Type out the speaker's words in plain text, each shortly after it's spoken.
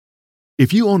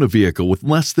If you own a vehicle with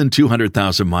less than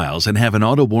 200,000 miles and have an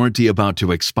auto warranty about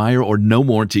to expire or no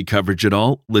warranty coverage at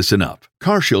all, listen up.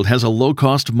 CarShield has a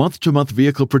low-cost month-to-month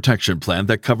vehicle protection plan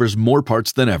that covers more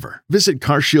parts than ever. Visit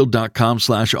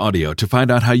carshield.com/audio to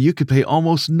find out how you could pay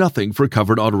almost nothing for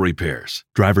covered auto repairs.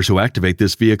 Drivers who activate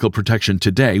this vehicle protection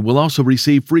today will also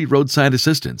receive free roadside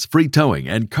assistance, free towing,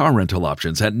 and car rental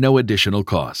options at no additional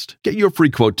cost. Get your free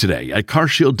quote today at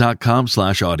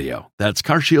carshield.com/audio. That's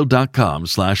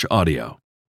carshield.com/audio.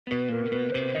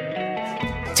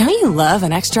 Don't you love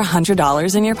an extra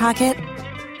 $100 in your pocket?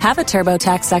 Have a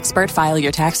TurboTax expert file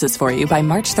your taxes for you by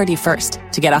March 31st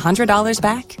to get $100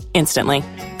 back instantly.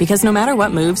 Because no matter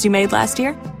what moves you made last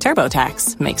year,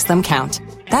 TurboTax makes them count.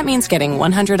 That means getting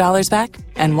 $100 back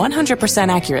and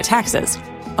 100% accurate taxes,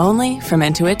 only from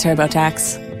Intuit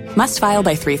TurboTax. Must file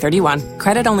by 3/31.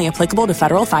 Credit only applicable to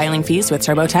federal filing fees with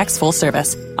TurboTax full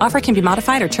service. Offer can be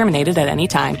modified or terminated at any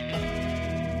time.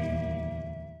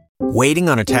 Waiting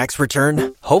on a tax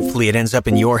return? Hopefully it ends up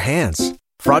in your hands.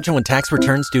 Fraudulent tax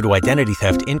returns due to identity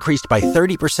theft increased by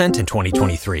 30% in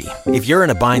 2023. If you're in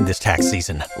a bind this tax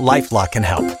season, LifeLock can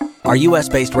help. Our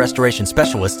U.S.-based restoration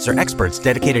specialists are experts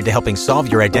dedicated to helping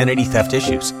solve your identity theft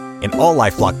issues. And all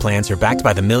LifeLock plans are backed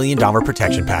by the $1 Million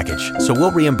Protection Package. So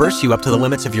we'll reimburse you up to the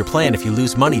limits of your plan if you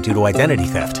lose money due to identity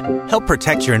theft. Help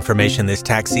protect your information this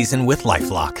tax season with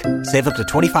LifeLock. Save up to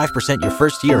 25% your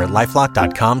first year at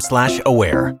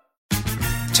LifeLock.com/aware.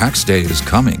 Tax day is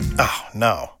coming. Oh,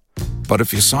 no. But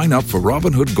if you sign up for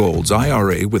Robinhood Gold's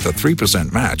IRA with a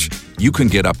 3% match, you can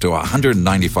get up to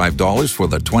 $195 for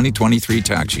the 2023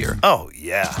 tax year. Oh,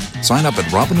 yeah. Sign up at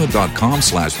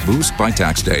Robinhood.com/boost by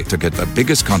tax day to get the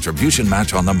biggest contribution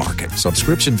match on the market.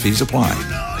 Subscription fees apply.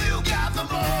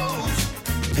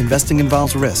 Investing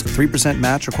involves risk. 3%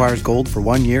 match requires gold for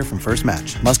 1 year from first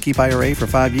match. Must keep IRA for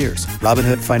 5 years.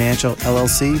 Robinhood Financial,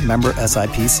 LLC, member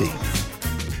SIPC.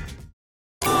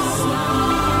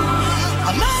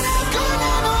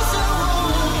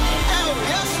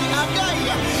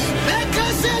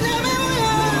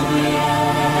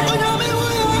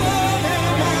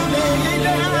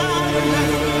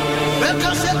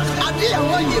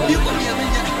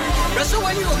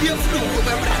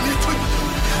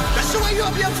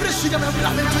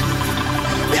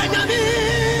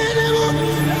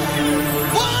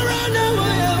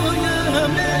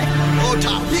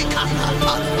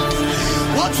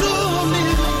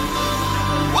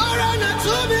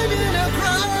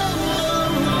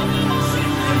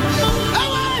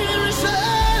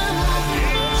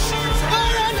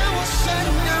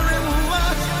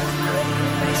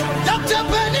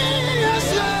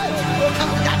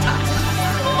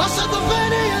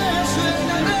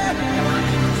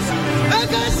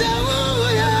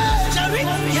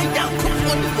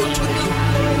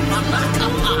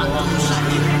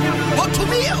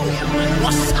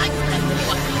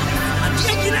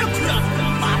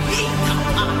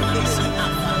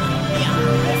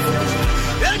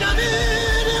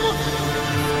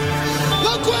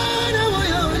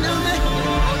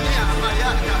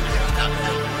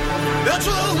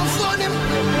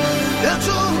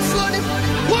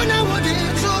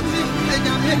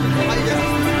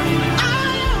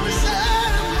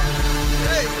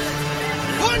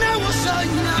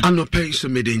 Ano pay so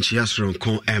made in Chiasron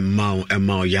and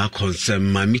Mao ya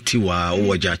consem mamitiwa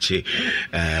owajache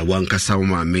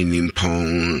wankasawma meaning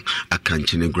pong a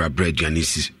canchine grab bread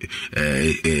yanis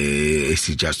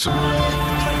esijaso.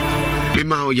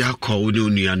 Bima ya call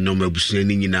no number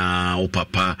buseni na o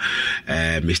papa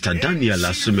Mr. Daniel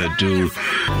Asumedu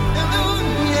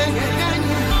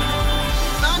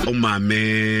o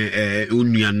mame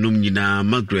unia numina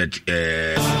Margaret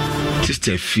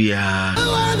Sister Fia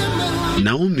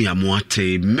Naomi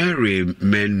Amuate Mary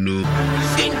Menu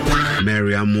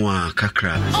Mary Amua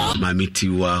Kakra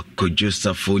Mamitiwa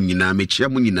Kojosafo nyina mechia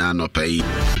munyina no pai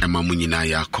ema munyina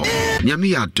yako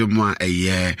nyame adoma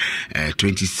eye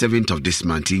 27th of this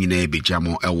month nyina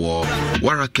ebejamo ewo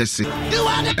warakese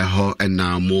eho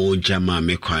na mo jama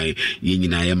mekwai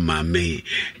nyina ye mame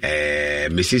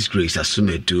Mrs. Grace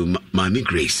Asumedu Mami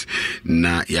Grace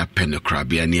na ya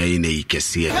penokrabia ne ye na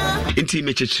yikese enti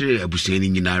mechechire abuseni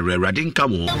nyina rerade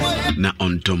nkamo na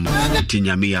ontom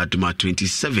tinyame adoma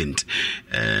 27th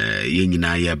ye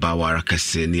nyina ye ba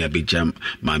warakese ne abejam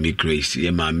Mami Grace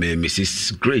ye mame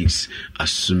Mrs. Grace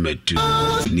Asumedu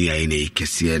ni ya ine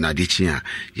ikesi na dichia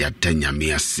ya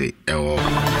tanyame ase ewo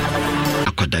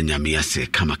akoda nyame ase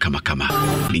kama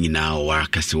nyina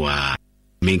warakese wa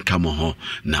menka moho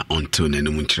na onto na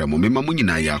no munchira mo mema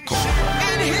munyina yako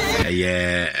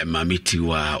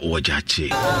mamitiwa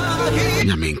wajache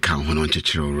nyame nka ho no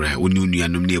nkyekere woni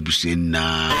nuanom ne abusuen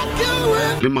na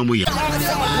me mamu ya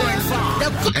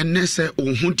enese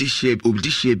ohudi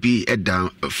shape bi eda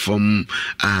from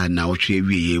na otwe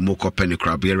wiye mo kopene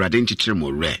crab erade nkyekere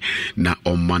mo re na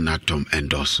omanatom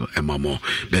endoso emamo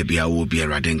baby awo bi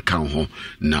erade nka ho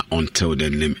na until the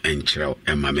name enkyerɛ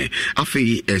emame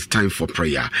afi it's time for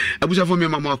prayer abusa for me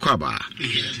mamu akwaba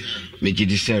me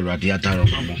gidi say erade adaro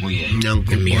mamu ho ye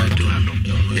nyankomi ado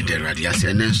de erade ase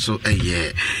enenso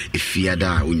eye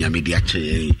ifiada unyame di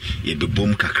ache ye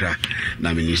bebom kakra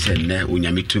na me ni se ne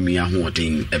unyame tumi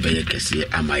ahoden ebeye kese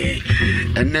amaye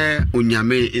ene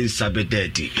unyame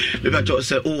insabededi me ba to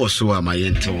se wo so amaye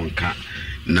ntonka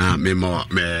na me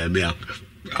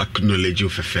acknowledge you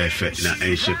fefe na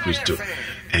enche Kristo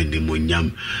and the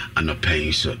munyam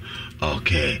anopen so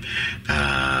okay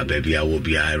baby I will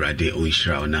be ready o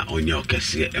ishra na onyo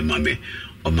kese emame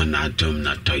omanadom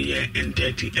na toye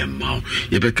endedi emma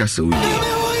yebeka se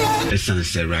uye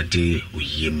esanse rade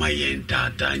uye mayen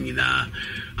dada nyina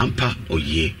ampa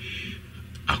oye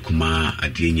akuma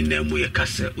ade nyina mu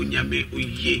yekase unyame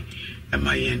uye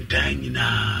mayen da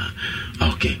nyina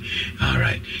okay all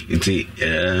right inti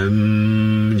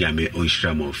nyame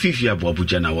onshamo fifia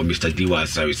bobuja na wo Mr. Diwa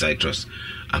Asari Titus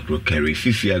agro carry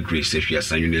fifia grace if you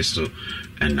asanyune so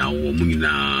and now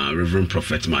munina Reverend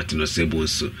Prophet Martin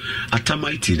Osebonso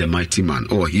Atamighty the mighty man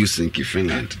or Helsinki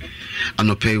Finland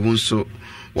anope wonso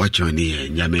wachoni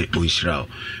nyame onshira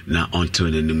na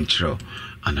Antonio Nimchro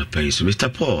anope so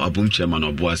Mr. Paul abum chairman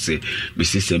oboase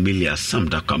Mrs. Emilia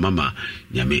Samda Kamama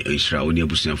nyame onshira oni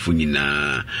abusuafo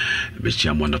nyina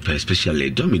bechiam anope especially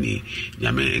Domini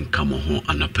nyame enkamo ho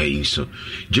anope so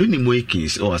Johnny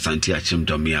Moekins o Asante Achim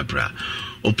Domiabra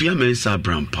Opia Mensa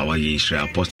Bram Power Yisra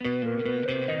Apostle.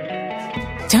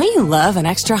 Don't you love an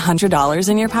extra $100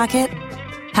 in your pocket?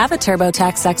 Have a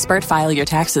TurboTax expert file your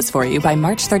taxes for you by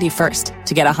March 31st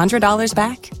to get $100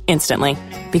 back instantly.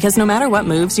 Because no matter what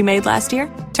moves you made last year,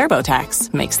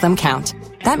 TurboTax makes them count.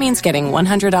 That means getting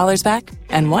 $100 back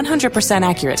and 100%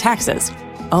 accurate taxes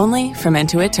only from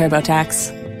Intuit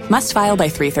TurboTax. Must file by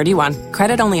 3/31.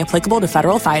 Credit only applicable to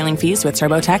federal filing fees with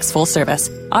TurboTax full service.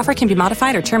 Offer can be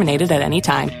modified or terminated at any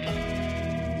time.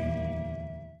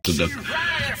 To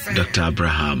Dr.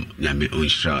 Abraham Nyame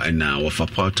Onshra and now of a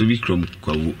part to Vikram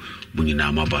Kwawu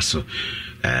Munina Mabaso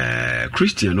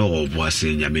Christian or was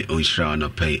Nyame Onshra no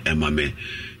pay emame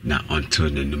na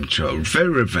Antonio Numcho very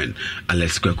reverend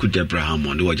Alex Kwaku Abraham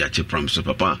on the Wajachi Pram so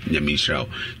papa Nyame Shra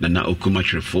na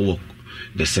Okumatre for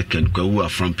the second go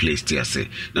from place to say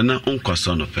na onko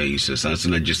so no pay so sans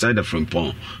na decide from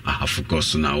pon I have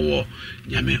focus na war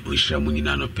nyame onhira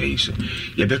munina no pay so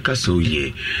yebeka so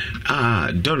ye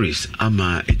Doris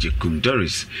ama ejekum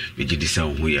Doris we gidi sa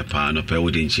ho ye pa no pay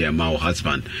wodi nchi ama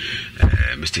husband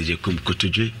Mr. Jekum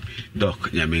Kotuje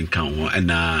doc nyame nkan ho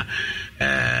na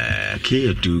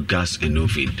Kedu gas and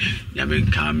oven nyame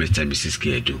nkan Mr. Mrs.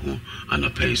 Kedu ho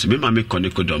anopay so me ma me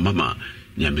koneko do mama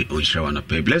nyame onhira wana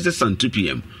pay blessed sun 2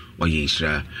 p.m. wa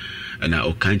yinhira na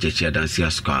okanje chia dance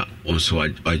aska onso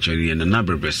ajori na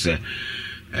nabrebe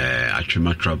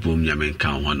atwema trabom nyame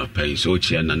nkan ho no pay so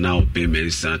chia na now pay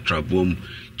mensa trabom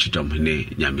chitomhene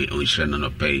nyame onhira na no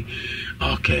pay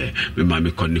okay me ma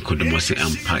me koniko do mo se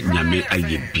ampa nyame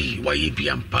ayebi wa yebi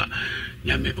ampa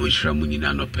nyame onhira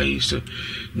munina no pay so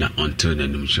na onto na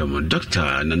numchamo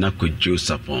Dr. Nanako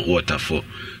Joseph Waterfall.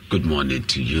 Good morning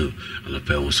to you. And the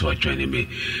parents who are joining me.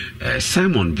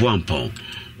 Simon Buampon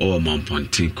or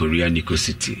Mampontin, Korea, Nico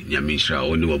City, Yamisha,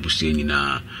 only Wabusin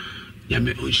na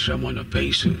Yame Onshra Mono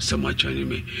Pension. So much joining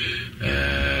me.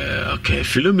 Okay,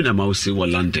 Philomena Mausi wa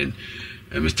London.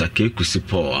 Mr. K.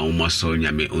 Kusipo, Aumaso,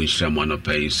 Yame Onshra Mono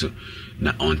Pension.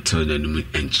 Na Anton and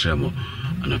Entremo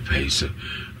on a pension.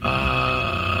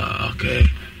 Okay.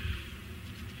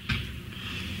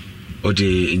 Ode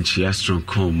in Chiastron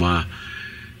Coma.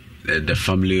 The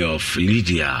family of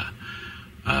Lydia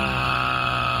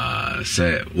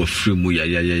say we free mu ya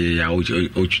o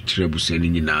trebuse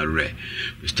ni na re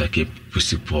Mr. K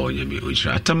Pusipo nyame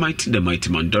onhira Atamighty the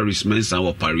mighty man Doris Mensa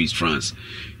of Paris France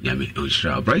nyame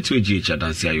onhira bright way GH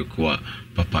dance ayoko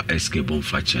Papa SK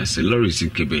Bonfacha say Loris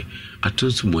Nkebe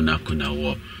atonso Monaco na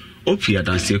wo Opia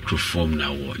dance form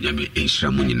na wo nyame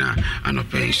enhira mu nyina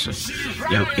anope so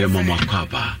ya mama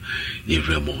kwaba ye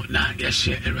remo na ya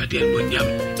share erade monyam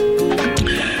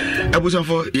Abusa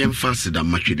for yen fast da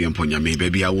matchidi emponya me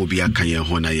baby I will be a kanye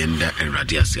hona yenda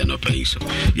eradias no pay so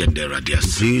yenda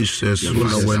radias Jesus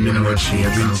when you watch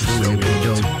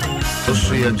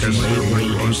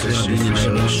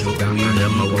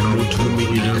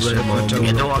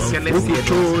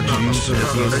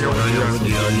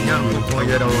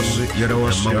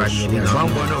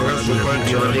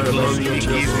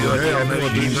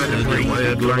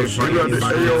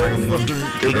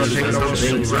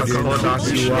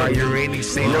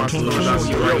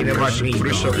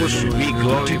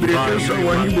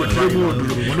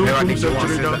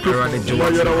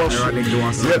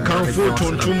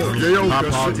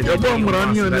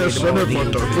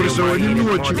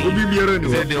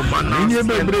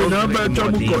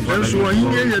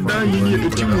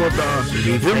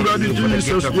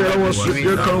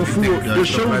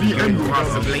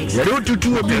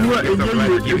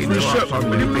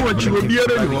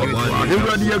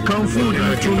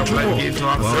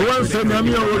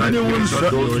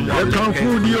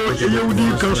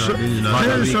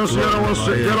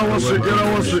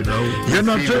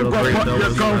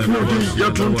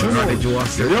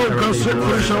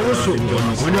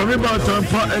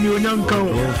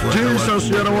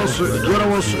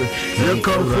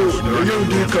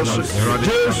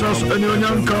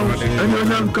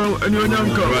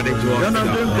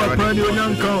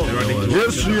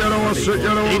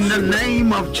in the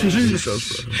name of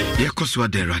Jesus. Yakoswa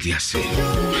de radiase.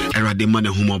 Erade man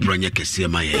humo branya kese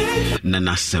maye.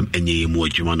 Nana sem enye mu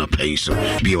adwuma no pay so.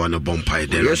 Be one bompai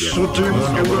de radiase.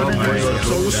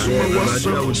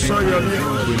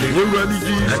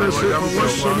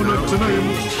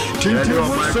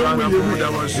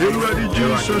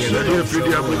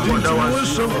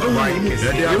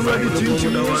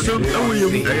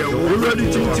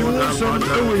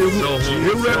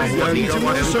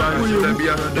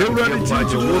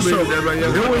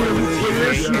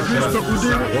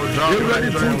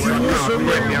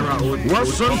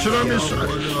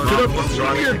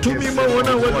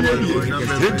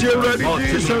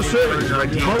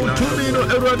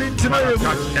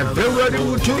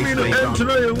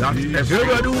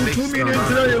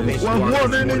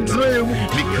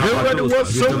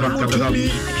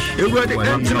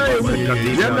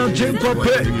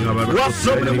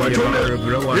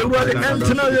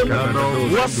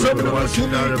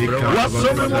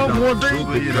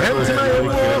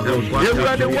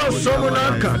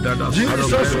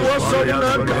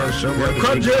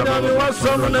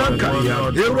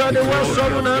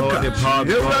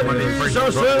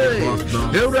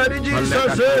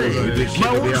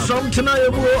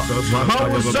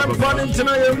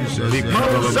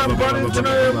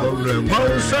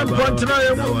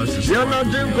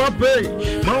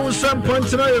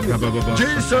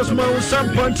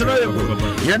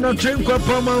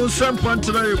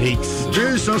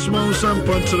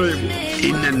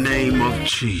 In the name of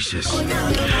Jesus.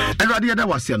 Everybody that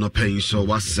was here no pain, so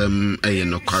was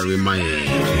no carry my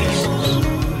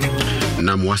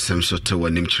nam wasem so to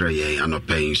wanim chire and no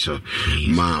pain, so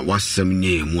ma wasem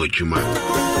nye mu adwuma.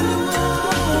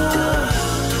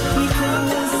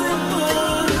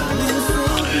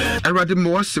 Erade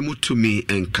mo wasem to me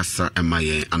enkasa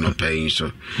emaye anopain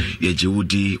so ye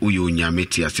jiwudi uyo nyame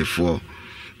ti asefo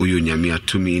uyo nyame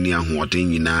atumi ni ahoden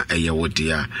nyina eye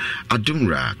wodia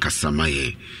adumra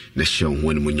kasamaye na hyew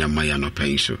won mu nyamaya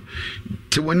anopain so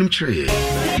te wanim chire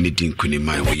ni dinkuni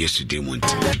mai wo Yesu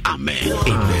demunti amen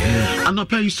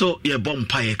anopain so ye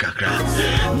bompaye kakra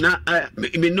na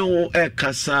me no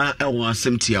kasa e wo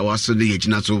asem ti a waso ne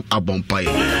yegina so abompaye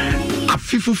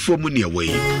afifu from ne away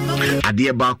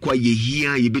ade ba kwa ye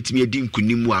hia ye betimi adi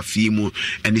nkunimu afie mu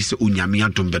ene se onyame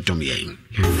adom bedom yen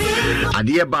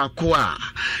ade ba kwa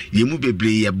ye mu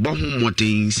bebre ye bo ho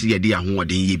moten si ye de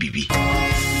ahoden ye bibi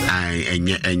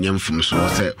enye mfum so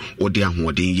se ode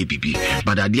ahoden ye bibi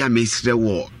but ade amesre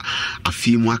wo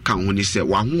afie mu aka ho ni se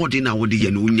wa ahoden na wode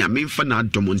ye no onyame mfa na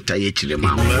adom ntaye kire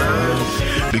ma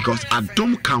because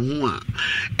adom ka ho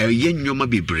a ye nyoma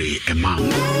bebre e ma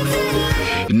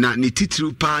na ni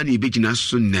titru pa ni begina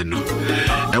so nne no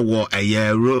ewo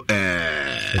ayero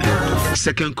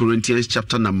 2 Corinthians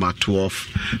chapter number 12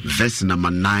 verse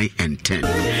number 9 and 10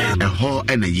 eho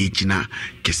ena yegina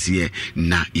kese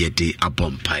na yede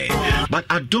abompae but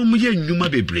adom ye nyuma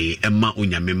bebre ema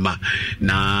onyamema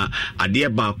na ade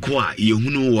ba ko a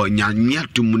yehunu wo nyamia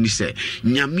tum ni se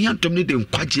nyamia tum ni de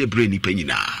nkwaje ebre ni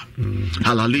panyina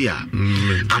hallelujah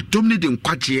adom ni de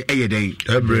nkwaje eyeden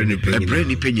ebre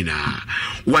ni panyina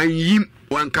wan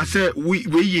wankase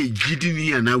we ye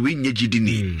gidini ana we nye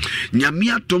gidini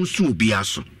nyame atom so obi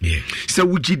aso se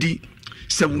wo gidi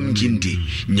sɛ wongyindi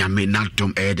nyame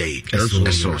n'adom ɛyɛ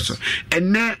ɛso so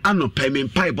ɛnɛ anɔpɛ me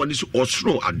mpaebɔ ne so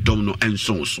ɔsoro adom no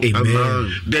ɛnson so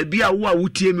baabi a wo a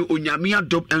wotie me onyame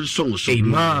adom ɛnson so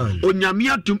onyame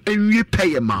adom ɛnwie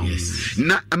pɛyɛ ma wo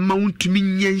na ɛma wo ntumi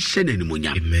nyɛ nhyɛ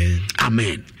n'animonyam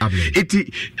amen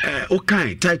eti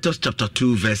okay Titus chapter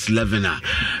 2 verse 11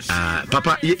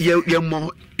 papa yɛmmɔ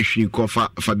hwinko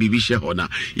fa bibi hye ho na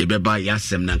yɛbɛba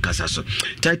yɛasɛm na nkasa so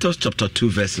Titus chapter 2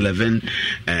 verse 11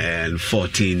 and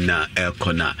 14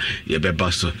 kona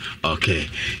yɛbɛba so okay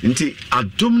nti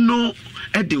adom no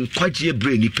ɛde nkwagye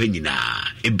brɛ nipa nyinaa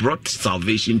it brought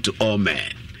salvation to all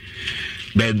men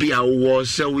baabi a wo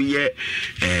sɛ woyɛ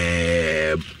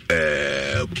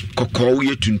kɔkɔɔ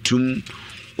woyɛ tuntum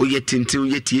oyɛ tintin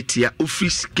oyɛ tietia ofiri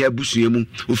sika abusua mu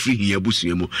ofiri hia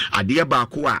abusua mu adeɛ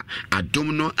baako a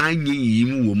adom no anye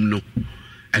yimu wom no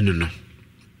ɛno no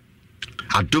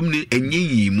adom ne enye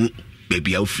yimu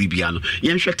baabi a ofiri bia no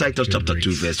yɛnhwɛ Titus chapter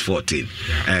 2 verse 14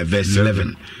 verse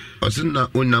 11 Osina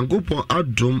onyankopɔn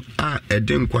adom a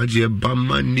ɛde nkwagye ba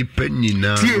ma nipa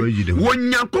nyinaa wɔyide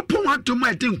onyankopɔn adom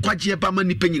a ɛde nkwagye ba ma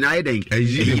nipa nyinaa ɛden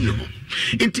ɛyi no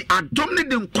nti adom ne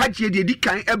de nkwagye de di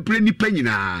kan ɛbrɛ nipa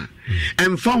nyinaa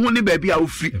ɛmfa ho ne baabi a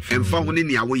wofiri ɛmfa ho ne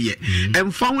nea woyɛ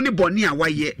ɛmfa ho ne bɔne a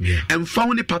wayɛ ɛmfa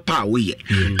ho ne papa a woyɛ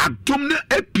adom ne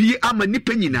apie ama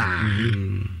nipa nyinaa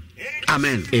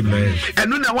amen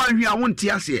eno na wanhwe a wonte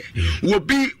ase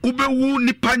wobi ubewu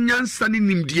nipa nyansa ne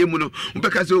nimdie mu no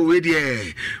ubeka se we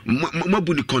de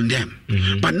mabu ni condemn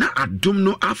but na adom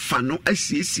no afa no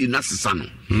asiesie na sesa no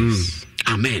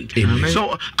amen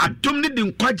so adom ne de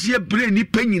nkwagye bre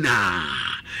nipa nyina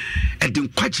e de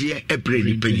nkwagye e bre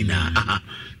nipa nyina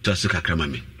to so kakrama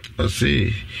me o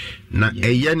se na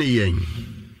eye ne yen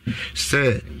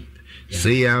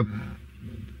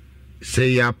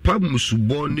se ya pa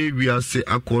musubo ne wiase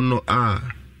akono a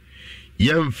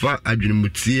yemfa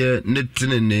adwenemutie ne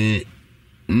tenene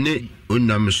ne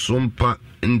onamsompa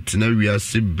ntena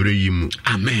wiase breyimu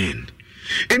amen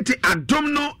enti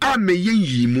adom no a meyen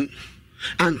yimu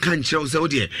anka nkyerɛw sɛ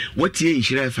wode watie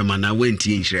nhyira fam ana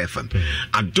wantie nhyira fam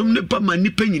adom ne ba ma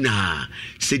nipa nyinaa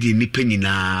sɛ de nipa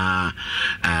nyinaa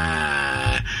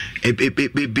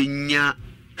benya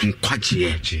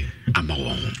nkwagye ama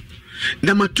wɔn.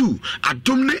 Number 2,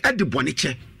 adom no ede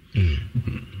boniche.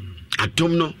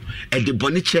 Adom no ede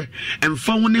boniche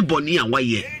emfa ho ne boni a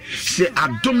waye. Se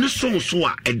adom no so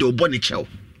a ede boniche.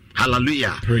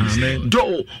 Hallelujah.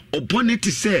 Do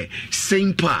obonite se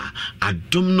sempa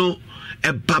adom no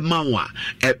eba mawa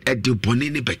ede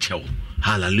boni ne bechew.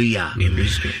 Hallelujah.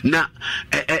 Na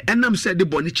enam se de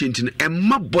boniche ntin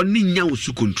emma boni nya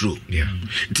osu control.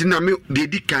 Ntina me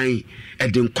de kan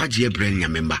ede nkwagye ebre nya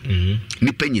memba.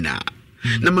 Nipa nyina.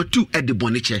 Number 2 ede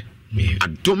boniche.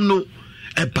 Adom no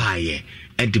ebaye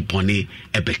ede boni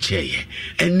ebecheye.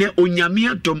 Ene onyame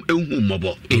adom ehu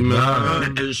mobo. Amen. Na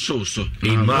enso so.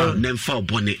 Amen. Na mfa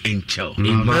boni enchel.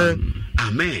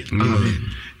 Amen.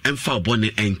 Mfa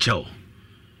boni enchel.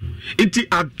 Iti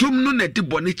adom no na de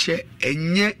boniche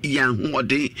enye yan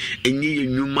hoode enye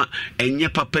yenwuma enye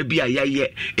papa bi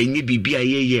ayaye enye bibi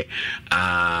ayeye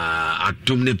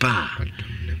adom ne ba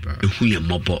ehu ye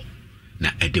mobo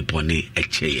na ede boni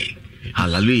echeye.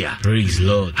 Hallelujah. Praise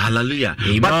Lord. Hallelujah.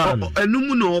 But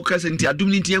enumu no okase nti adom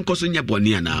ni nti enkoso nya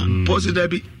boni ana pose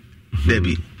dabi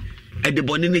ede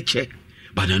boni ne che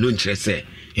but no nkyere se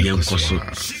enkoso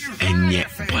enye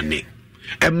boni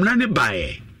emra ne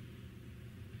bae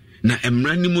na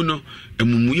emra ni mu no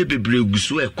emumuye bebre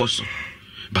gusu ekoso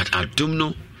but adom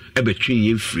no ebetwen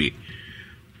ye free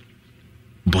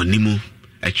bonimu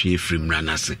atwen free mra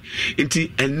nase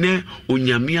nti ene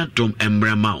onyame adom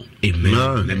emra mawo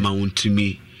amen na ma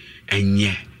wontumi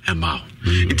enye emawo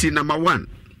nti number 1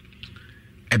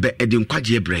 ebe edi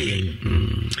nkwagye ebreye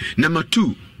number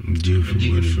 2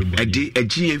 edi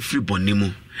egie free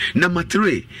bonimu number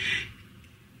 3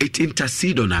 it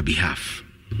intercede on our behalf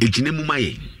ejinemu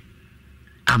maye.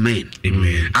 Amen.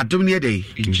 Adom ne dey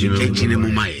ejine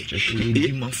mu maye.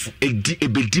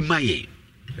 Ebedi maye.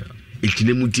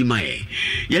 Ejine mu di maye.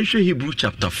 Yenhwe Hebrew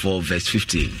chapter 4 verse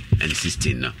 15 and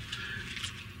 16 now.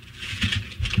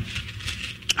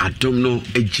 Adom no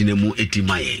ejine mu edi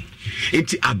maye.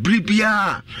 Enti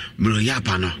abribia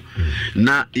mroyaba no.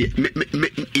 Na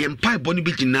yempai boni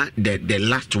bi gina the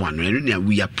last one when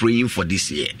we are praying for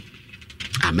this year.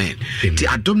 Amen. Enti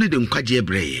adom ne de nkwaje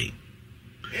ebreye.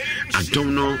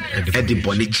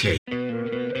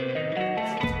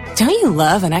 Don't you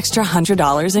love an extra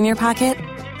 $100 in your pocket?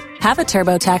 Have a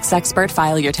TurboTax expert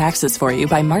file your taxes for you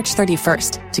by March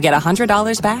 31st to get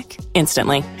 $100 back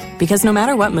instantly. Because no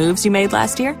matter what moves you made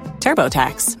last year,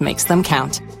 TurboTax makes them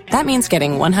count. That means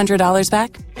getting $100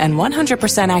 back and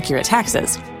 100% accurate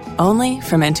taxes, only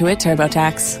from Intuit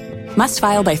TurboTax. Must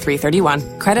file by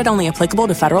 3/31. Credit only applicable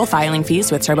to federal filing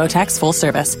fees with TurboTax full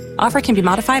service. Offer can be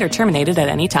modified or terminated at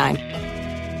any time.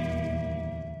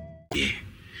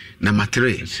 Number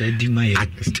 3,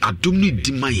 adomni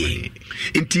dimaye.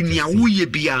 Inti ni awuye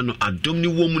biya no adomni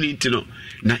womuni intino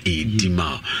na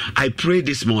edima. I pray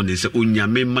this morning say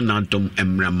onyame manadom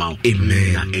emramao.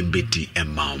 Amen. Na embeti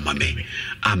emao mame.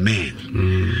 Amen.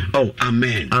 Oh,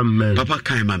 amen. Amen. Papa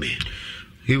kai mame.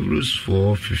 Hebrews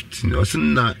 4:15.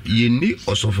 Osina yeni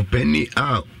osofopeni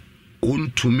a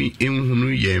ontumi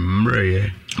enhunu ye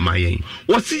mreye mayen.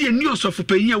 Wasi yeni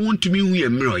osofopeni a ontumi hu ye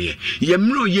mreye. Ye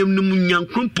mreye no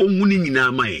munyankrompo hu ni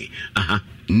nyina mayen. Aha.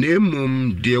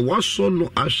 Nemum de waso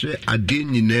no ahye ade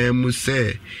nyina mu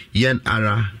se yen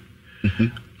ara.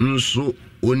 Nso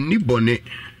oni bone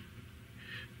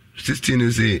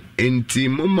 16 say enti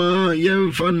mama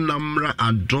yemfa namra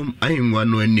adom ahenwa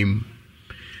no anim.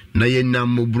 Na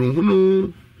yenam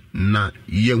mobrunhunu na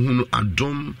yehunu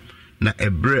adom na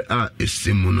ebre a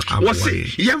esimu no abwaye.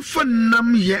 Wasi yemfa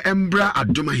nam ye embra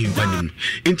adom ahenwa nim.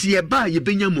 Enti ye ba ye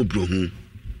benya mobruhu.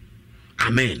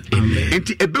 Amen. Amen.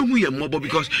 Enti ebehu ye mobo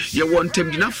because ye want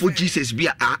them enough for Jesus be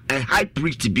a high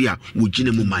priest be a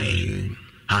wujine mu maye.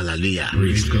 Hallelujah.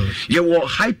 Praise God. Ye wo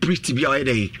high priest be a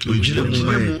dey wujine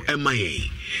mu emaye.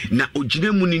 Na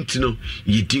ojine mu nintino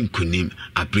ye din kunim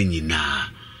abrinyina.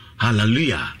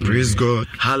 Hallelujah. Praise God.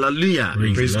 Hallelujah.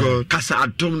 Praise God. Kasa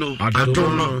adomno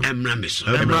emrameso.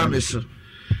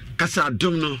 Kasa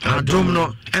adomno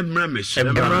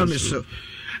emrameso.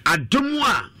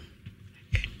 Adomwa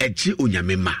eji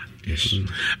onyamema. Yes.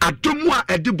 Adomwa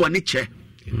edi bone che.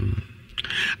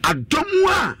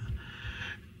 Adomwa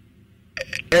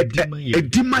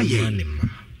edimaye.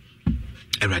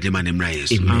 Erade manemra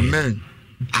yes. Amen.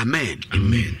 Amen.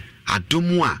 Amen.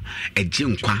 Adomwa eji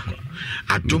nkwa.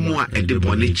 Adomwa edi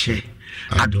bone che.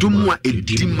 Adomwa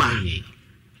edima.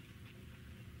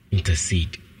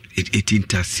 Intercede. It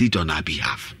intercede on our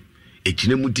behalf.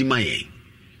 Ejine mudimaye.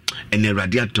 En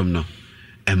erade adomno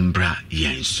embra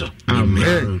yenso.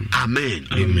 Amen. Amen.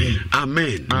 Amen.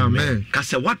 Amen. Amen.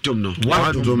 Kase wadomno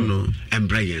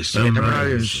embra yenso.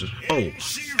 Oh,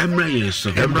 embra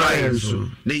yenso.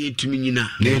 Na yetumi nyina.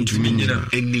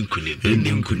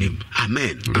 Eninkunim.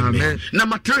 Amen. Amen.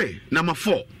 Number 3, number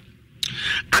 4.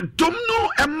 Adomno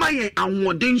emaye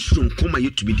anwoden sunkoma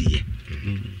yetumi diye.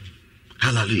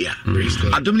 Hallelujah.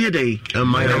 Adomni dey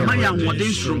emaye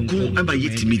anwoden sunkum ema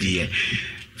yetumi diye.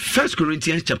 1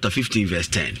 Corinthians chapter 15 verse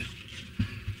 10.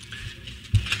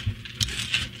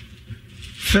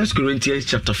 1 Corinthians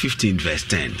chapter 15 verse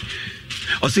 10.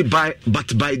 I say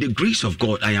but by the grace of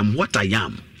God I am what I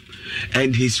am,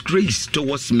 and his grace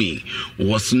towards me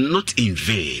was not in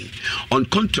vain. On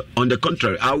the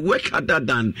contrary, I work harder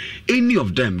than any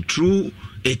of them. Through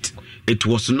it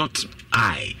was not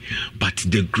I, but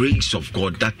the grace of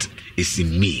God that is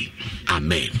in me.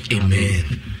 Amen.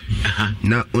 Amen.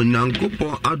 Na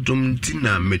onyankopon adom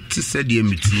ntina meti sede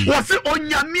meti. Wose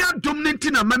onyame adom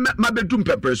ntina mabedum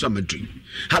pepreso amadri.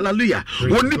 Hallelujah.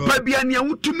 Woni pa bia ne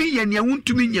awutumi ye ne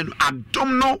awuntumi nye no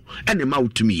adom no ene ma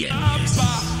wutumi ye.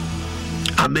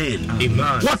 Amen.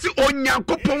 Wose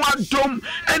onyankopon adom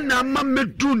ena ama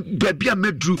medru babia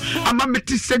medru ama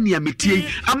meti sene meti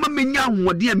ama menya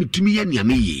ahode a metumi ye ne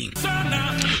ameyi.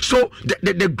 So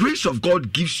the grace of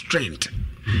God gives strength.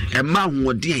 Emma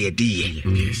wodi ayede.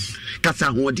 Yes.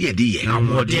 Kasa wodi ayede.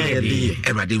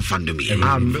 Erade mfando me.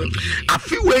 Amen.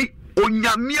 Afiwe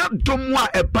onyame adom a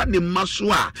eba ne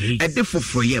maso a ede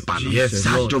foforo ye ba no.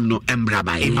 Sa dom no embra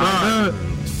ba. Amen.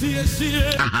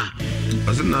 Aha.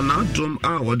 Asina na adom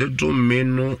a wode dom me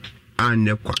no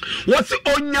anyekwa. What's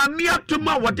onyame adom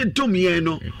a wode dom ye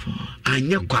no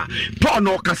anyekwa. Paul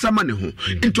no kasama ne ho.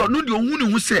 Into no de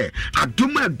ohunu hu se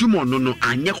adom no no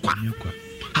anyekwa.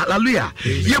 Hallelujah.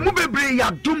 Yemu bebre ya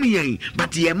dum yen,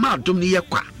 but ye ma dum ni ye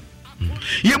kwa.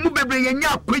 Yemu bebre ye nya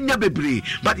akwenya bebre,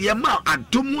 but ye ma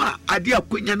adum a ade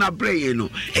akwenya na bre ye no,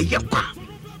 e ye kwa.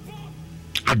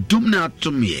 Adum na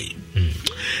atum ye.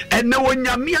 Ene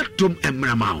wonyame atum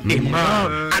emrama. Amen.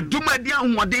 Adum ade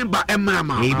ahwoden ba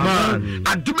emrama. Amen.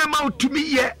 Adum ma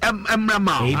utumi ye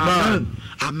emrama. Amen.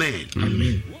 Amen.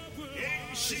 Amen.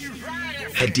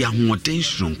 Ade ahwoden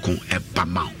sonko eba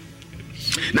ma.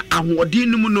 Na ahwodin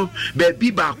no mu no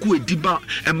baabi ba ko ediba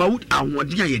ema wo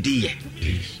ahwodin ayede ye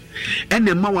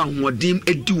ene ma wa ahwodin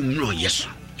edi umro yeso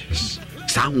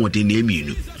sa ahwodin na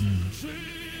emienu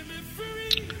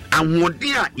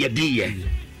ahwodin a yede ye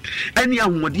ene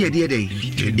ahwodin yede ye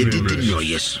edi no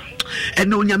yeso.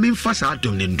 ɛna onyame mfa saa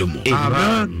adom ne ndomo.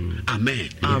 Amen.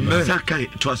 Sakai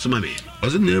to asoma me.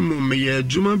 Ɔsɛ na mu me yɛ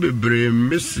adwuma bebree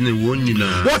mesene wɔn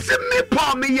nyinaa. Wɔsɛ me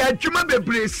Paul me yɛ adwuma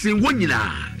bebree sen wɔn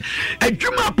nyinaa.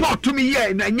 Adwuma Paul tumi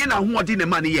yɛ na nyɛ na hoɔden ne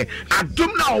ma ne yɛ.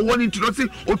 Adom na ɔwɔ ne ntino se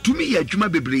otumi yɛ adwuma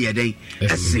bebree yɛ den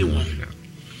ɛsen wɔn.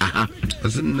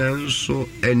 Ɔsɛ nanso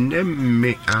ɛnɛ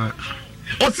me a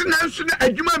ɔsɛ nanso na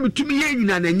adwuma metumi yɛ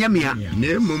nyinaa na nyɛ me a. Na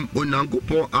mmom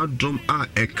Onyankopɔn adom a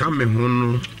ɛka me ho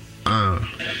no na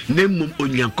mmom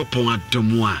Onyankopɔn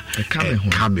adom a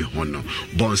ɛka me ho no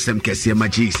bɔnsɛm kɛseɛ ma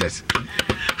Jesus.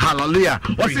 Hallelujah.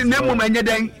 Ɔsɛ na mmom ɛnyɛ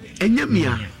den ɛnyɛ me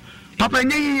a. Papa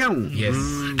ɛnyɛ yɛn o.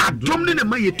 Adom ne na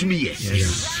ma yɛtumi yɛ.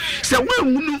 Sɛ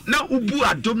wɔnhunu na ubu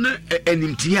adom ne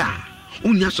animtie a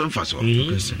wonya so mfa so.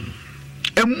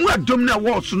 Emu adom na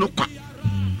wɔ so no kwa.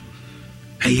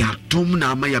 Ɛyɛ adom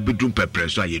na ama yɛbɛdum pɛprɛ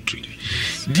so a yɛtui.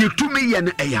 Deɛ tumi yɛ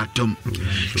no ɛyɛ adom.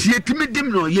 Si yɛtumi dim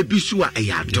na ɔyɛ bi so a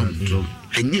ɛyɛ adom.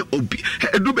 Ɛnyɛ obi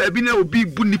ɛdu baabi na obi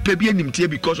bu nipa bi animtie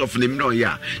because of ne mmerɛ ɔyɛ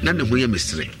a na ne ho yɛ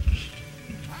mesere.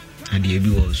 Adeɛ bi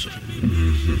wɔ so.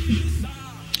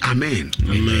 Amen.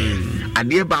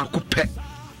 Adeɛ baako pɛ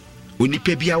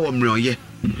onipa bi a wɔ mmerɛ ɔyɛ.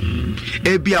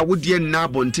 Ebi a wodie nna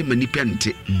abɔnte ma nipa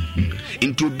nte.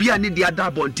 Nti obi a ne de ada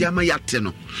abɔnte ama yate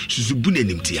no susubu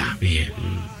n'anim tia.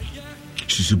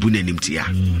 Susubu n'anim tia.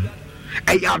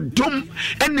 Ɛyɛ adom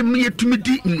ɛne me yɛtumi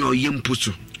di nnɔyɛ mpo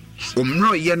so.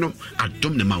 Ommerɛyɛ no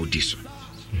adom ne ma odi so.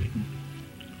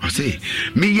 Ɔsɛ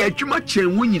me yɛ adwuma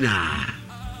kyɛn wo nyinaa.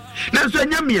 Nanso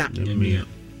ɛnyɛ mea.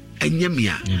 Ɛnyɛ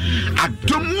mea.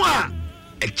 Adom a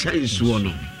ɛkyɛn soɔ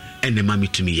no ɛne ma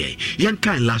metumi yɛ.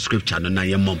 Yɛnka in last scripture no na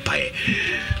yɛmmɔ mpaeɛ.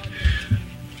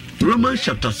 Romans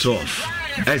chapter 12,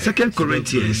 2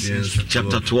 Corinthians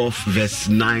chapter 12, verse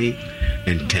 9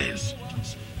 and 10.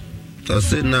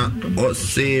 Ɔsɛ na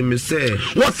ɔsɛ me sɛ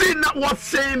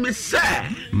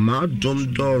madom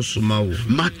dɔɔso ma wo.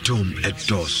 Madom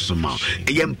ɛdɔɔso ma wo.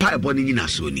 Ɛyɛ mpaebɔ ne nyina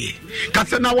so nie.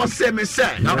 Kasa na wɔsɛ me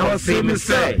sɛ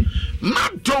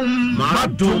madom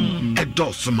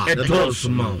ɛdɔɔso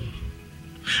ma wo.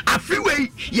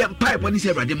 Afiwe yɛ mpaebɔ ne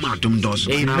sɛ Awurade madom dɔɔso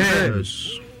ma wo. Amen.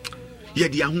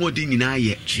 Yɛde ahoɔden nyinaa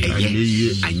yɛ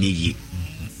anyɛ yie.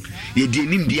 Yɛde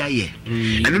anim di ayɛ.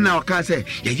 Ɛno na ɔka sɛ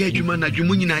yɛyɛ adwuma na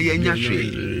adwuma nyinaa yɛnya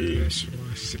hwee.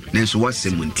 Nanso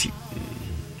wɔsɛm nti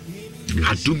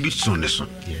adom bi so ne so.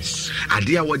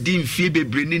 Ade a wɔde mfie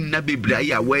bebree ne nna bebree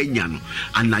ayɛ a wɔanya no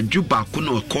anadwo baako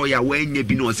na ɔkɔɔyɛ a wɔanya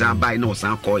bi na ɔsan bae na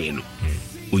ɔsan kɔɔyɛ no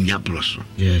onya borɔ so.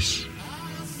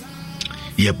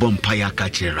 Yɛbɔ mpaeɛ aka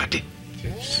kyerɛ Awurade.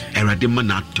 Awurade ma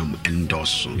na adom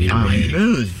ɛndɔɔso.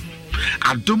 Amen.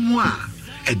 Adom a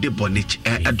ɛde bɔne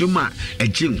adom a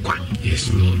ɛgye nkwa.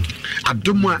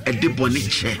 Adom a ɛde bɔne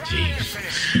kyɛ.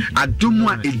 Adom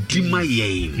a ɛdi ma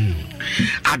yɛn.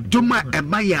 Adom a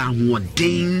ɛma yɛ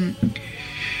ahoɔden.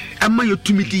 Ɛma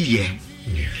yɛtumi di yɛ.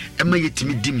 Ɛma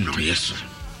yɛtumi di mmorɔyɛ so.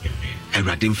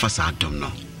 Awurade mfa saa adom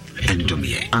no ɛndom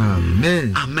yɛ.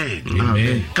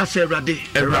 Amen. Kasa Awurade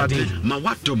ma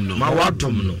wadom no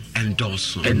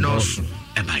ɛndɔɔso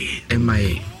ɛma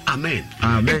yɛn. Amen.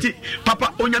 Eti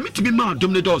papa onyame tibi ma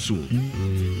adom ne dɔɔso.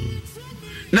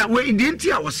 Na we di nti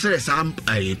a wɔsrɛ saa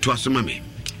to asoma me.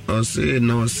 Ɔsɛ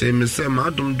na ɔsɛ me sɛ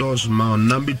madom dɔɔso ma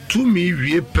na metumi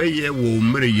wie pɛyɛ wɔ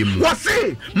mmerɛ yɛ mu.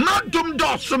 Wɔsɛ madom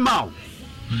dɔɔso ma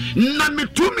na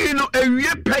metumi no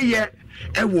awie pɛyɛ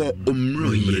ɛwɔ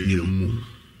ommerɛ yɛ mu.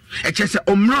 Ɛkyɛ sɛ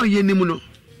ommerɛ yɛ mu no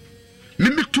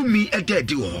metumi ɛda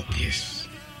adi wɔ hɔ.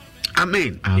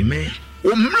 Amen.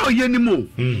 Ommerɛ yɛ mu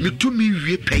metumi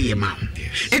wie pɛyɛ ma.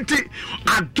 Nti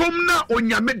adom na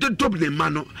onyame dodom ne ma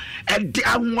no ɛde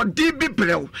ahoɔden bi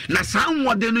brɛw na saa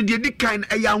ahoɔden no deɛ di kan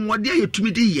ɛyɛ ahoɔden a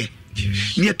yɛtumi de yɛ.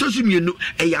 Neɛ ɛtɔ so mmienu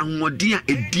ɛyɛ ahoɔden a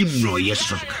ɛdi mmorɔyɛ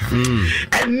so.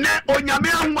 Ɛnɛ onyame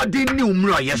ahoɔden ne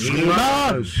mmorɔyɛ so.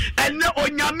 Ɛnɛ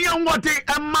onyame ahoɔden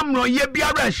ɛma mmorɔyɛ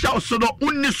biara ɛhyɛ so no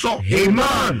wonni so.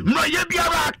 Mmorɔyɛ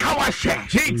biara aka wahyɛ.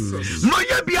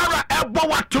 Mmorɔyɛ biara ɛbɔ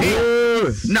wato.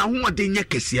 Na ahoɔden nyɛ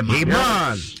kɛseɛ ma.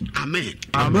 Amen.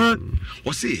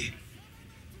 Wɔse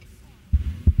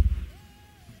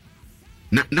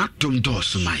na dom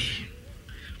dɔɔso ma yɛ.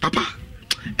 Papa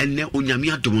ene onyame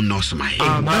adom no smae.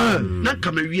 Amen. Na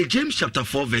kama wie James chapter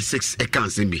 4 verse 6 e kan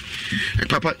se bi.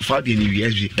 Papa fa bi ni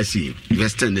wie asi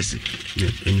verse 10 nesi.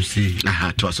 MC.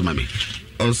 Aha to asoma me.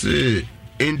 O se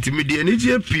intimidie ni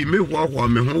je pi me hoahoa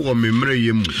me ho wo me mre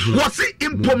yem. Wo se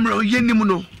impomro yenim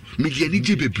no. Me die ni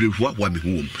je bebre hoahoa me ho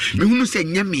wom. Me hunu se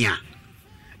nyame a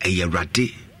eye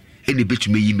Awurade ene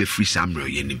betume yi me free samro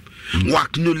yenim. Wo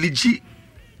acknowledge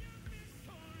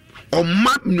o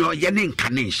map no ye ne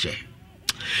nkane hye.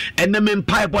 ɛna me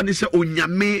mpaebɔ ne sɛ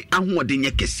onyame ahoɔden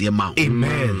yɛ kɛseɛ ma wo.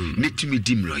 Amen. Ne tumi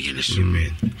di mmerɛyɛ ne so.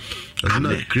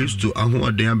 Amen. Kristo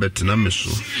ahoɔden abɛtena me so.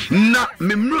 Na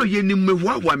me mmerɛyɛ ne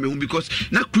mmehoahoa me ho because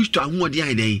na Kristo ahoɔden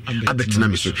ayɛ dɛn abɛtena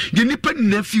me so. Deɛ nipa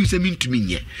nyinaa fiw sɛ mentumi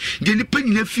nyɛ. Deɛ nipa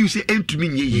nyinaa fiw sɛ ɛntumi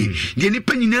nyɛ yie. Deɛ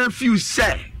nipa nyinaa fiw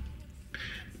sɛ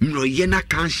mmerɛyɛ na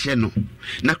ka hyɛ no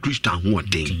na Kristo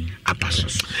ahoɔden aba so.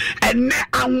 Ɛnɛ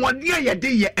ahoɔden a yɛde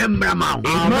yɛ mmara ma wo.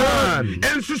 Amen.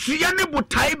 Nsusuiɛ ne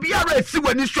botae biara esi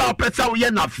w'ani so a wopɛ sɛ woyɛ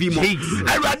n'afe mu.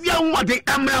 Awurade ahoɔden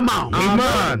mmara ma wo.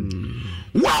 Amen.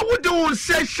 Wa would do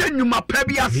say nnwuma pa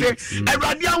bi ase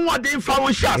Awurade ahoɔden fa wo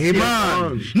hyɛ ase.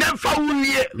 Amen. Na fa wo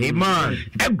wie. Amen.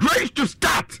 A grace to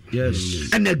start. Yes.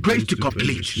 And a grace to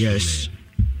complete. Yes.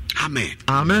 Amen.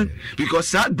 Amen.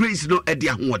 Because that grace no edi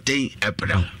ahoɔden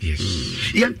ɛbrɛ. Yes.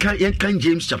 Yɛnkan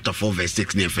James chapter 4 verse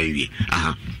 6 ne fa wie.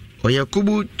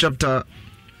 Yakubu chapter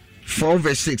 4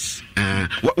 verse 6.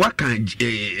 What can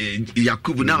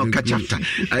Yakubu now ka chapter?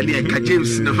 And ka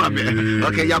James no mabe.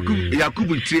 Okay,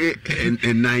 Yakubu 3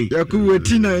 and 9. Yakubu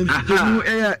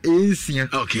 9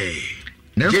 okay.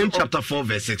 James chapter 4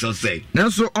 verse 6 will say.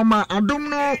 Nanso oma adom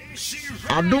no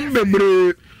adom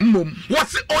bebre mom.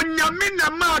 What's onyame na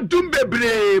ma adom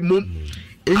bebre mom.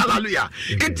 Hallelujah.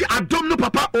 Enti adom no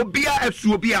papa obia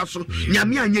esu obia so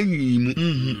nyame anya yimu.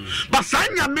 But sa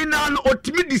nyame na no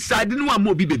otimi decide no am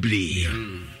obi bebre.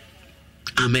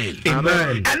 Amen.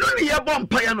 Amen. And only your bomb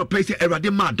pay no pay say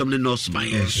Erade ma adom ne no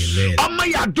smile. Oma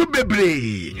ya adom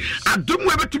bebre. Adom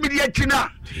we betu bi de akina.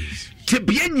 Te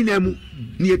bia nyina mu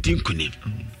ne yetinkune.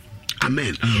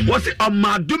 Amen. What's it on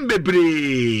my doom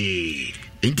bebre?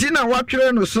 Intina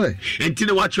watchre no say.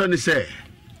 Intina watchre no say.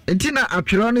 Intina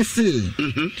atwere no say.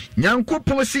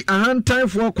 Nyankopon si ahantan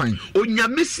fo kwan.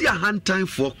 Onyame si ahantan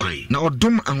fo kwan. Na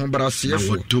odom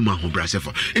ahobrasefo. Na odom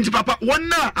ahobrasefo. Inti papa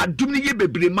wonna adom ne ye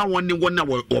bebre ma wonne wonna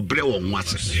obre wo ho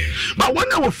ase. But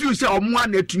wonna wo feel say omo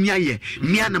na atumi aye,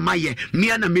 mia na maye,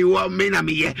 mia na me wo, me na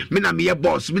me ye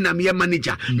boss, me na me ye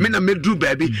manager, me na me do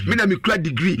baby, me na me cra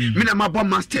degree, me na ma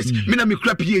masters, me na me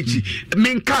cra PhD.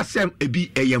 Me nka sem ebi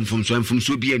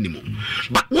emfomso bi animo.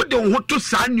 But wo de ho to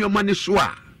saa nyoma ne so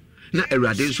a na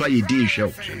Awurade nso aye din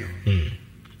hwew.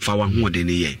 Fa wa ho de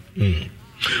ne ye.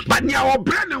 But nya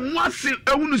obre ne ho ase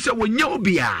ehunu se wonya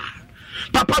obia.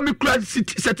 Papa me cra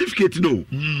certificate no,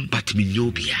 but me nya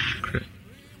obia.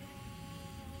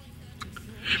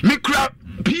 Me cra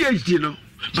PhD no,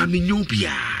 but me nya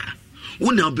obia.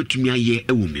 Wona obetumi aye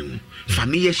ewo me hu. Fa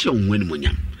me ye hye wo ani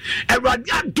monyam. Awurade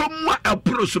adom a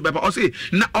ɛboro so bɛba ɔse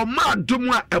na ɔma adom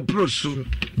a ɛboro so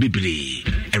bebree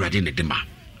Awurade ne dema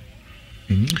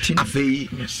afei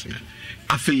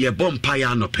yɛbɔ mpaeɛ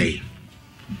anɔpɛ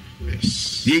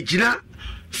yɛgyina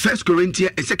 2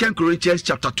 Corinthians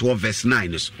chapter 12 verse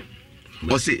 9 so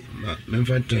ɔse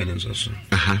memfa 10 nso so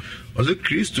ɔse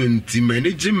Kristo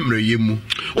ntimani gyemmerɛyɛ mu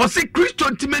ɔse Kristo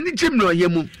ntimani gyemmerɛyɛ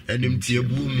mu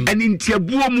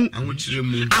ɛnimtiabuo mu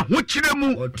ahokyerɛ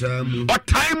mu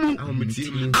ɔtae mu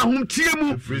ahomtie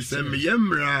mu ɛfiri sɛ meyɛ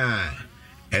mmerɛ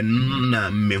a ɛno na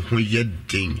me ho yɛ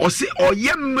den ɔse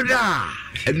ɔyɛ mmerɛ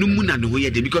a ɛno mu na ne ho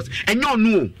yɛ den because ɛnyɛ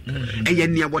ɔno o ɛyɛ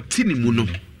nea wɔte ne mu no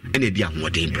ɛna di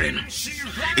ahoɔden brɛ no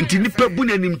nti nipa bu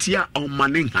n'anim tia ɔma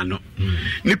ne nha no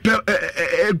nipa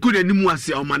egu n'anim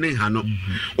ase ɔma ne nha no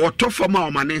ɔtɔ fam a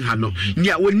ɔma ne nha no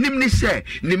nea onim ne sɛ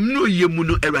ne mno yɛ mu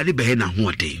no Awurade bɛyɛ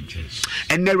n'ahoɔden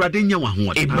ɛna Awurade nya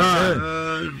w'ahoɔden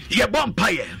yɛbɔ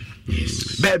mpaeɛ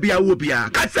baby awobia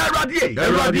kasa Awurade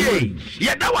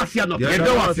yɛda wase anɔpɛ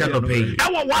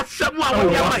ɛwɔ wasɛm a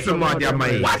wɔde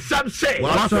amai wasɛm sɛ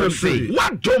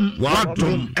wadom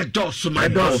ɛdɔɔsomai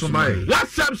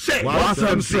wasɛm sɛ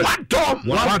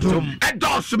wadom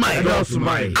ɛdɔɔsomai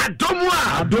adom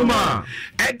a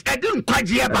ɛde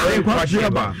nkwagyeɛ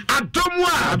ba adom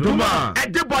a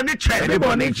ɛde bɔne kyɛ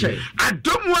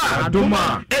adom a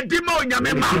ɛde ma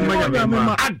onyame ma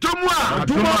adom a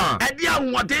ɛde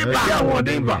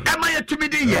ahoɔden ba ɛma yɛtumi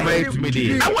de yɛ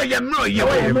ɛwɔ yɛ mmerɛ yɛ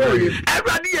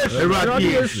Awurade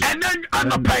Yesu ɛnɛ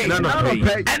anɔpɛ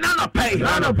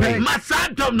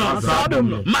masadom no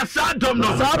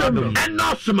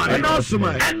ɛnɔsoma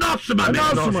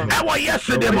ɛwɔ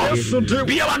Yesu de mɔ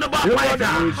biawa no bɔ apayɛ da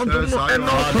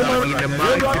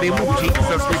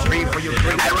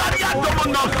Awurade adom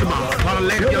nɔsoma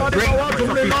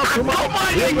adom a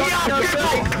yɛyi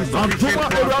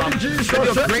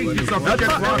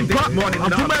akeko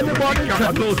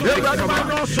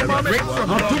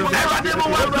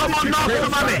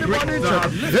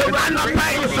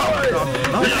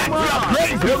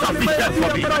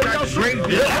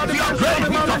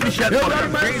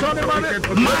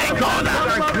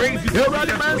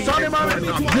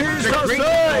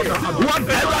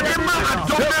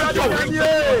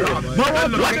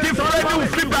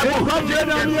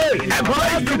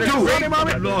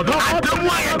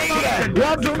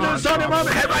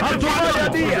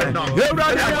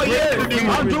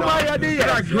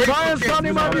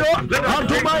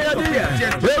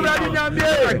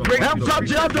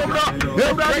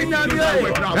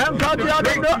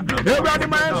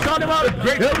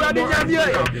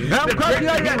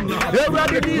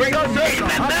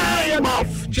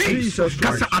Jesus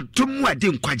Christ. Atumwa de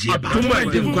nkwaje ba.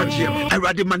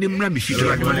 Awurade ma ne mmra me fi.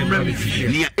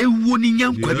 Nia ewu ni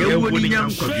nyankwa,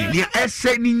 nia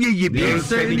ese ni nye yebe.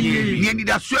 Nia ni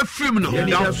da so afrim no.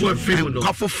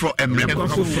 Kwafofro emrem.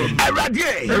 Awurade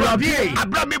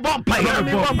abra me bompa.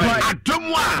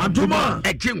 Atumwa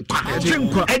eje nkwa.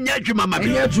 Enya adwuma ma me.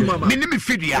 Me me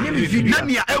fidua. Na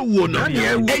nia ewu no.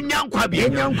 Enya nkwa bi.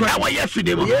 Ewo Yesu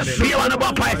de mo. Bi wa no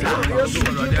bompa esa.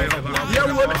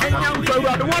 Yewu enya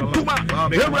nkwa what to my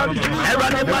everybody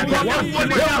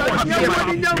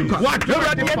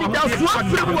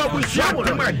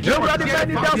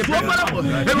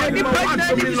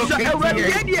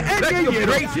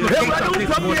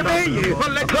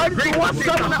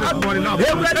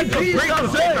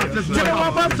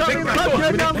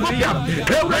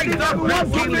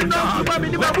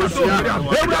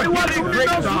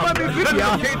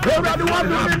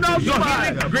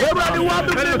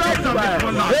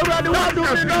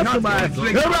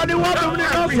want to be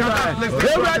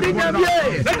everybody can be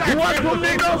what to be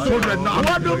what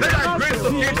to be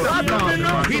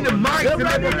he the mind to be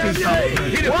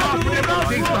he the what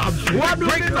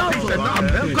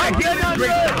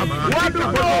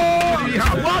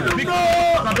to be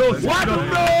what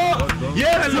to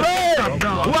yes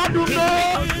what to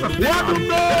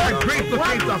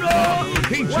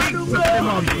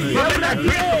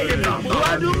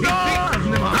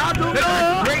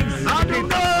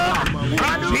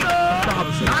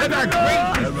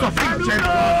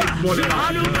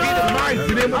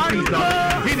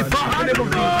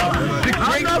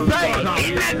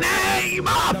in the name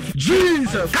of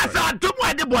Jesus. Kasa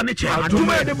tumwa de boniche.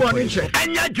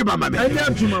 Enya djuma mame.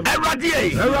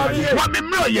 Erade wa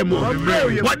memro yemu.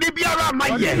 Wa de biara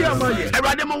maye.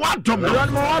 Erade mo wantom.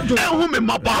 Ehu me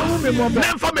moba.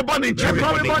 Nemfa me boniche.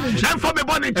 Nemfa me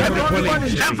boniche.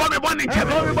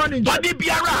 Wa de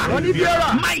biara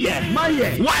maye.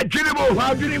 Wa dwirimo.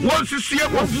 Wo susuye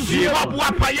mo. Wa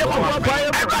bua paye mo.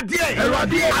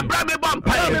 Erade abra me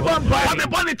bompa. Wa me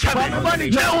boniche.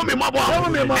 Ehu me moba.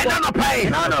 Ena no pay.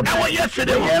 Ewo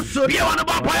yesterday. Be on the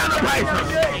bomb, on the price.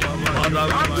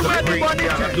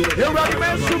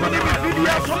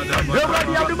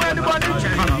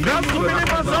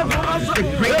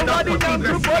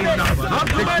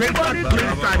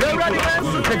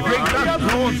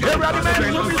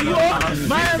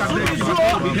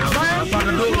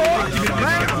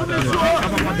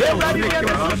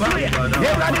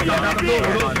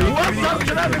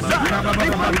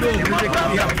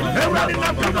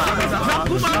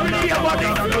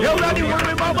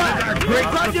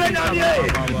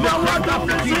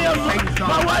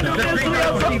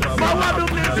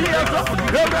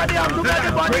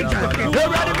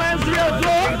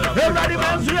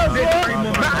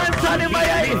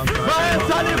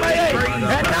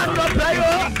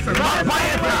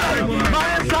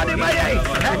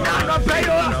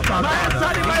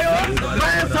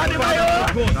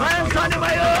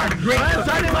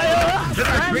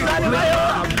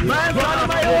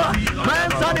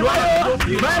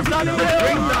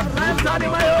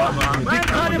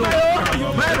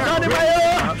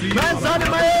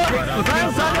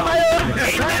 In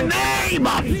the name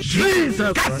of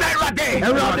Jesus,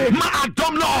 ma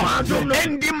adom Lord,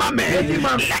 endi mame,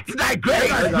 let thy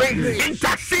grace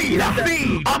intercede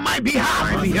on my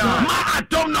behalf. Ma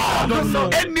adom Lord,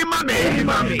 endi mame,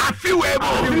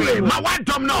 afiwebo, ma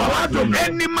wadom Lord,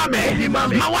 endi mame, ma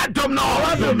wadom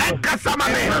Lord,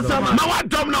 enkasamame, ma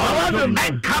wadom Lord,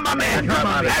 enkamame,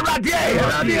 erade,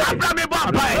 abrame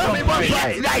bompai,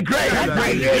 let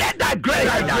thy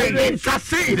grace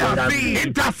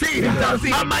intercede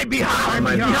on my behalf, on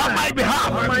my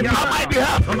behalf.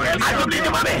 I don't need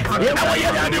the money.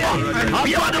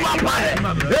 You want the vampire.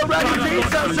 Everybody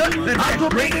Jesus, I don't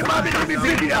bring him up in the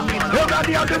video.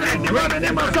 Everybody I don't bring him up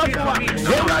in my son.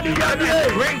 Everybody I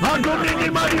don't bring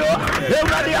him up.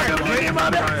 Everybody I don't bring him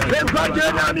up. Let's go to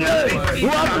the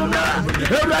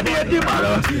Everybody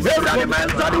Edimaro, everybody man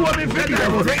son who be video,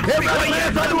 everybody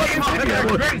man son who be video,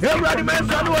 everybody man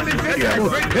son who be video,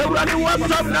 everybody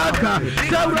wants up Naka,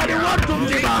 everybody wants to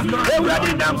Tiba,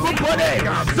 everybody Nampupone,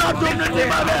 Sadum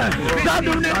Nimabia,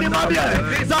 Sadum Nimabia,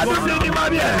 Sadum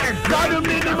Nimabia, Sadum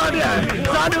Nimabia,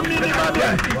 Sadum Nimabia,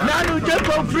 Nanu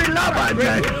Jepo Free Lava,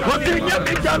 what's in your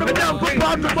picture of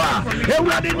Nampupa,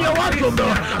 everybody in your water,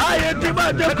 I am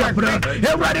Tiba Jacobra,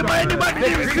 everybody by anybody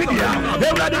in video,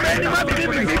 everybody by anybody in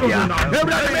video,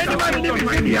 everybody by anybody in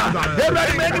video,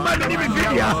 everybody by anybody in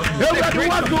video, everybody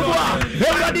wants to go,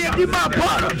 everybody in my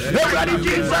part, everybody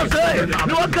Jesus say,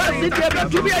 no one can sit here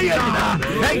to be a year,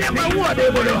 and never would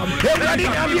everybody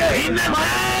in the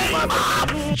name of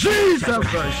Jesus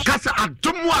Christ.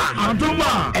 Adumwa,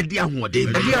 Edia Wadi,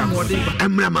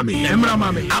 Emra Mami,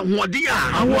 Awadia,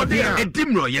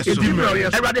 Edimro, yes,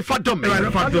 Eradi Fatum,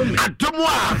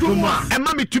 Adumwa,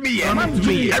 Emami to me,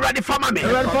 Eradi Famami,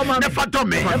 the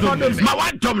Fatome,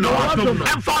 Mawatom, no,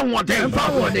 and found what they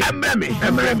found, Emremi,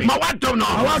 Mawatom, no,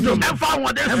 and found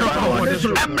what they found,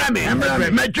 Emremi,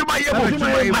 Majuma Yemo,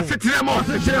 Masitimo,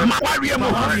 Mawariamo,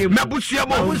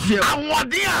 Mabusiamo,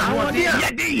 Awadia, Awadia,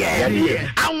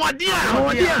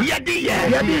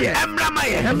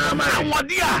 Emramaye,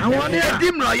 Awadia,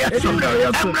 Edimro, yes,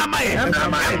 Emramaye,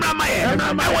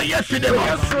 yesterday,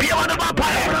 you want to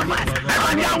buy,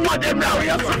 and I want them now,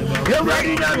 yes,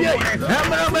 everybody,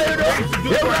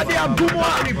 everybody,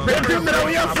 Abduma, everybody,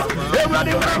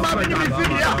 everybody,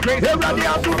 everybody,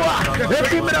 Abduma,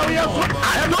 everybody,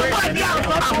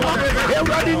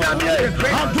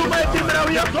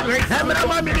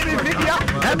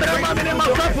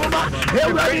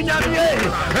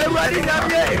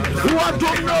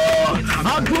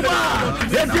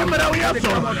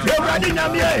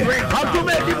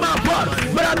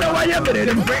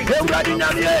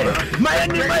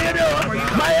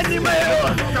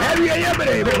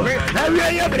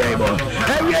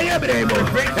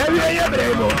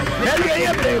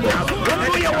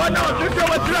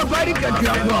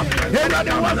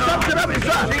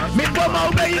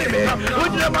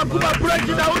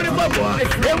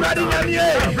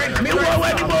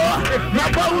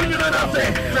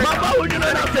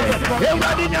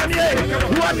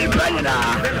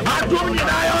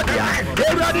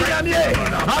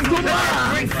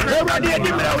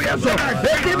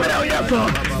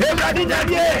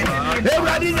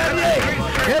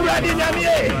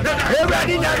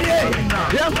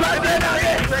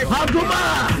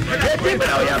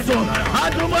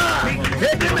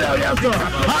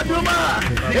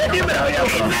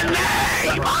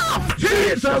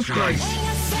 Jesus Christ.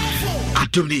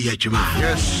 Adumni Yejuma.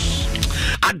 Yes.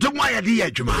 Adumwa Yadi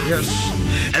Yejuma. Yes.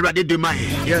 Eradi de Mai.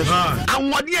 Yes.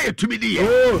 And what year to me the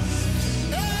oh.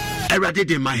 Eradi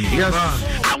de Mai. Yes.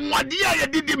 And what year you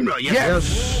did him?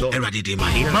 Yes. Eradi de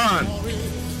Mai. Man.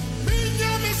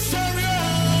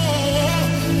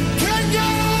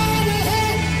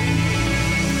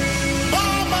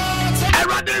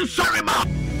 Eradi sorry ma.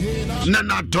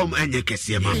 Nana Tom and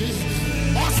Yekesiema.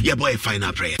 Your boy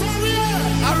final prayer.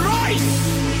 Arise.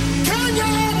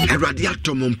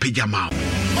 Eradiato mon pijama.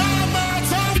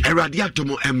 Eradiato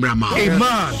mon embrama.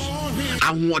 Amen.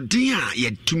 Awodia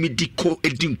ye tumidiko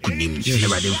edinkunim.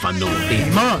 Eradim fano.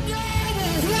 Amen.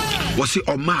 Was it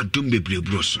Oma Dum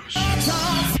Bibrosos?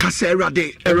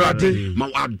 Caserade, Erade, Ma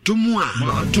Adumwa,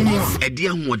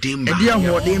 Edia Wadimba,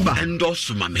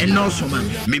 Endosuma,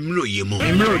 Mimro Yemo,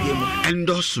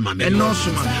 Endosuma,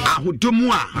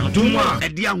 Ahudumwa,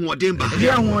 Edia Wadimba,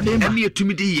 Emia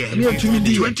Tumidi,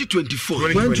 2024,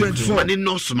 and in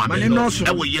Nosuma,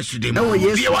 that was yesterday.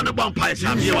 You want a vampire,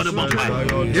 you want a vampire.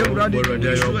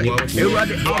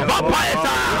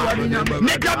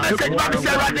 Make a message,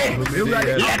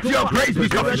 let your praise be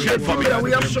sufficient for me.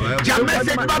 Your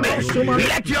message, Mommy.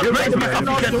 Let your praise be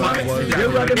sufficient for me.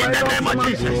 In the name of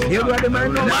Jesus.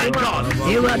 My God.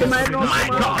 My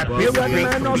God. My God. In the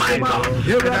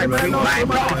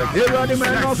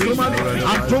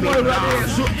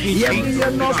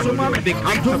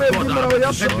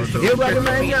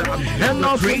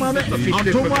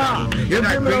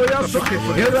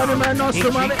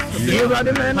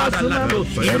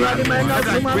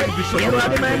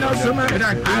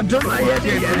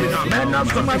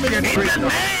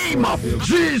name of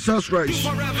Jesus Christ.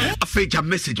 I fake a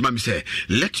message, Mommy say,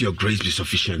 let your grace be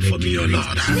sufficient for me, O Lord.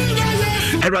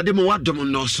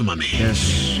 Yes.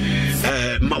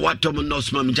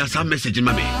 Just a message,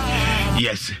 Mommy.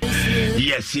 Yes.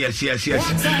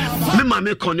 Me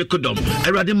mama konekodom.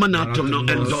 Erade manatom no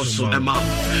endoso ema.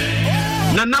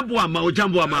 Na nabwa ma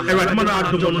ojambo ma. Erade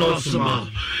manatom no suma.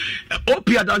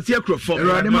 Opia Dansia Crofo,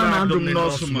 Radmanandum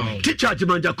Nosmo, Teacher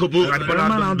Jiman Jacobo,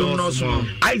 Radmanandum Nosmo,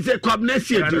 Isaac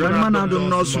Quabnesia, Radmanandum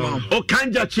Nosmo,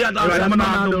 Okanja Chiada,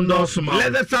 Radmanandum Nosmo,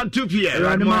 Leather San Tupia,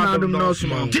 Radmanandum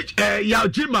Nosmo,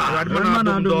 Yaujima,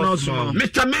 Radmanandum Nosmo,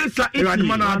 Mr. Mensa,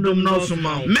 Radmanandum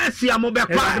Nosmo, Messi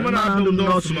Amobekwa, Radmanandum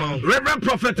Nosmo, Reverend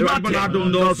Prophet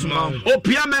Radmanandum Nosmo,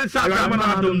 Opia Mensa,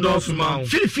 Radmanandum Nosmo,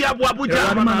 Fifi Abuabuja,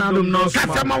 Radmanandum Nosmo,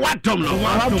 Kasama Watom,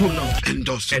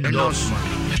 Endos.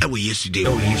 Yesterday,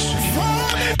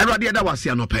 everybody that was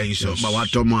here no paying so, but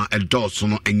what Toma and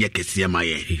Dawson and Yakasia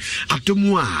Maye.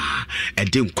 Atomwa, a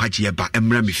dim quachi ba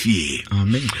emrami fee.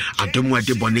 Amen. Atomwa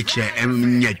de boniche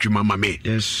em yajuma mame.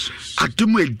 Yes.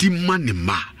 Atomwa dim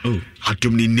manima. Oh.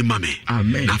 Atomni nimame.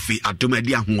 Amen. Nafi atoma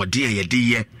dia huadia ye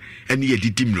die, and ye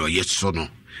dimro yes sono.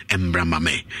 Embra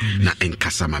mame na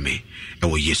enkasa mame.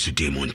 Ewo yesterday mon.